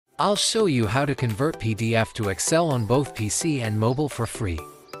I'll show you how to convert PDF to Excel on both PC and mobile for free.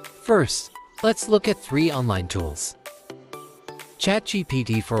 First, let's look at 3 online tools.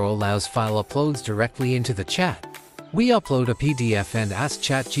 ChatGPT 4o allows file uploads directly into the chat. We upload a PDF and ask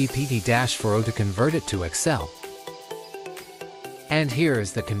ChatGPT-4o to convert it to Excel. And here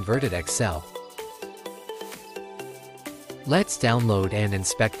is the converted Excel. Let's download and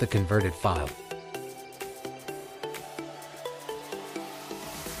inspect the converted file.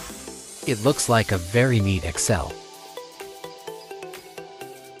 It looks like a very neat Excel.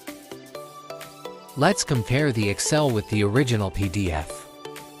 Let's compare the Excel with the original PDF.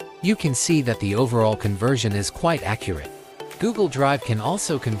 You can see that the overall conversion is quite accurate. Google Drive can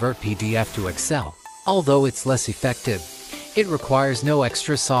also convert PDF to Excel. Although it's less effective, it requires no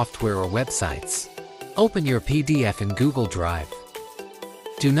extra software or websites. Open your PDF in Google Drive.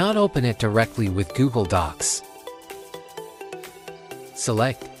 Do not open it directly with Google Docs.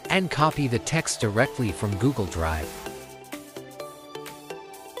 Select and copy the text directly from Google Drive.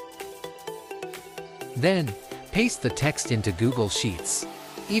 Then, paste the text into Google Sheets.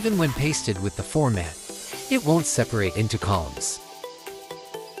 Even when pasted with the format, it won't separate into columns.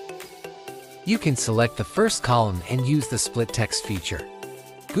 You can select the first column and use the split text feature.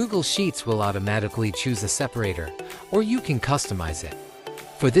 Google Sheets will automatically choose a separator, or you can customize it.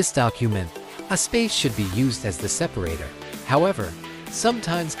 For this document, a space should be used as the separator. However,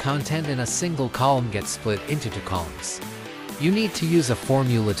 sometimes content in a single column gets split into 2 columns. You need to use a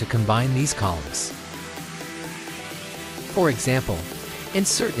formula to combine these columns. For example,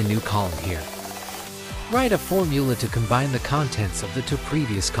 insert a new column here. Write a formula to combine the contents of the 2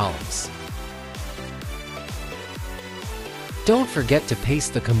 previous columns. Don't forget to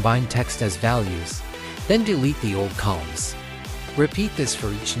paste the combined text as values, then delete the old columns. Repeat this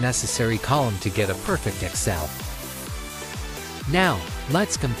for each necessary column to get a perfect Excel. Now,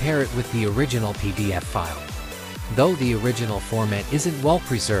 let's compare it with the original PDF file. Though the original format isn't well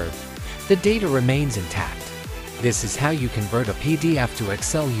preserved, the data remains intact. This is how you convert a PDF to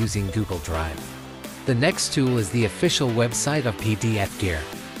Excel using Google Drive. The next tool is the official website of PDFgear.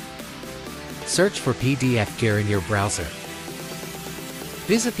 Search for PDFgear in your browser.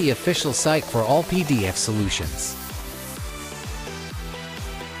 Visit the official site for all PDF solutions.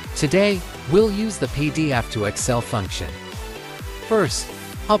 Today, we'll use the PDF to Excel function. First,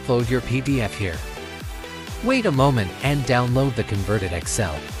 upload your PDF here. Wait a moment and download the converted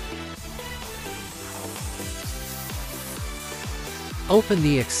Excel. Open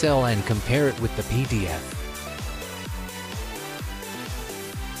the Excel and compare it with the PDF.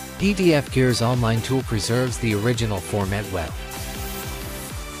 PDFgear's online tool preserves the original format well.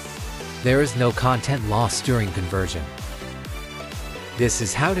 There is no content loss during conversion. This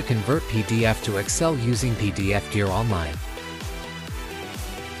is how to convert PDF to Excel using PDFgear Online.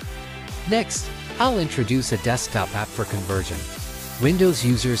 Next, I'll introduce a desktop app for conversion. Windows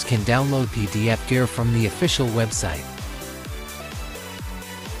users can download PDFgear from the official website.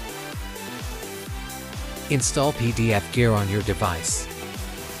 Install PDFgear on your device.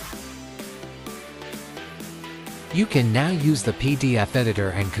 You can now use the PDF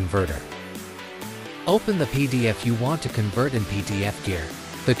editor and converter. Open the PDF you want to convert in PDFgear.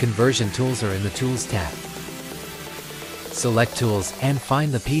 The conversion tools are in the Tools tab. Select Tools and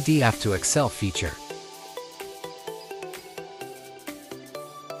find the PDF to Excel feature.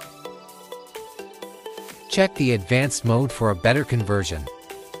 Check the Advanced mode for a better conversion.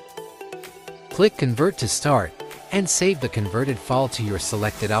 Click Convert to start, and save the converted file to your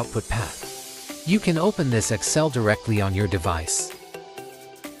selected output path. You can open this Excel directly on your device.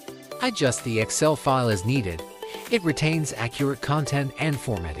 Adjust the Excel file as needed. It retains accurate content and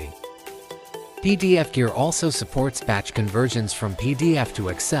formatting. PDFgear also supports batch conversions from PDF to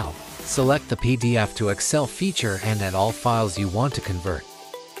Excel. Select the PDF to Excel feature and add all files you want to convert.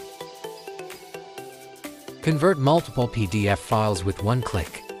 Convert multiple PDF files with one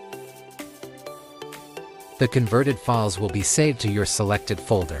click. The converted files will be saved to your selected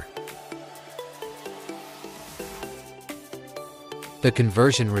folder. The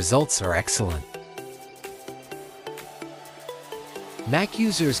conversion results are excellent. Mac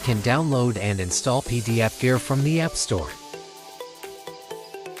users can download and install PDFgear from the App Store.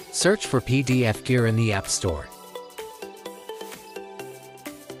 Search for PDFgear in the App Store.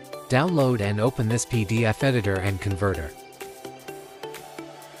 Download and open this PDF editor and converter.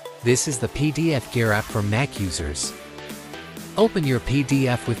 This is the PDFgear app for Mac users. Open your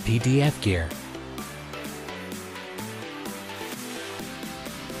PDF with PDFgear.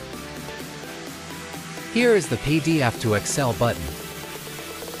 Here is the PDF to Excel button.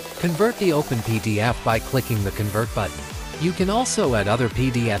 Convert the open PDF by clicking the Convert button. You can also add other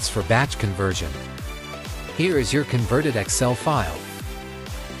PDFs for batch conversion. Here is your converted Excel file.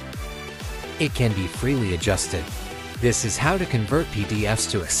 It can be freely adjusted. This is how to convert PDFs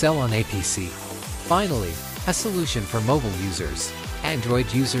to Excel on a PC. Finally, a solution for mobile users.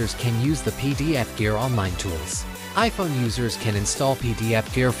 Android users can use the PDFgear online tools. iPhone users can install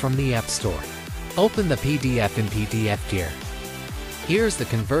PDFgear from the App Store. Open the PDF in PDFgear. Here's the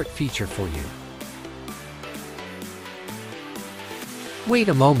convert feature for you. Wait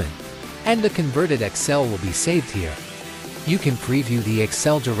a moment, and the converted Excel will be saved here. You can preview the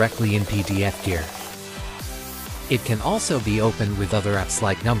Excel directly in PDFgear. It can also be opened with other apps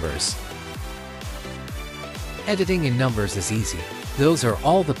like Numbers. Editing in Numbers is easy. Those are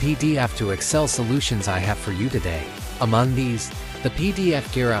all the PDF to Excel solutions I have for you today. Among these, the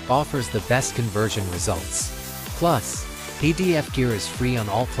PDFgear app offers the best conversion results. Plus, PDFgear is free on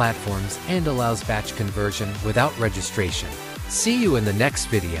all platforms and allows batch conversion without registration. See you in the next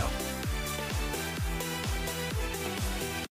video.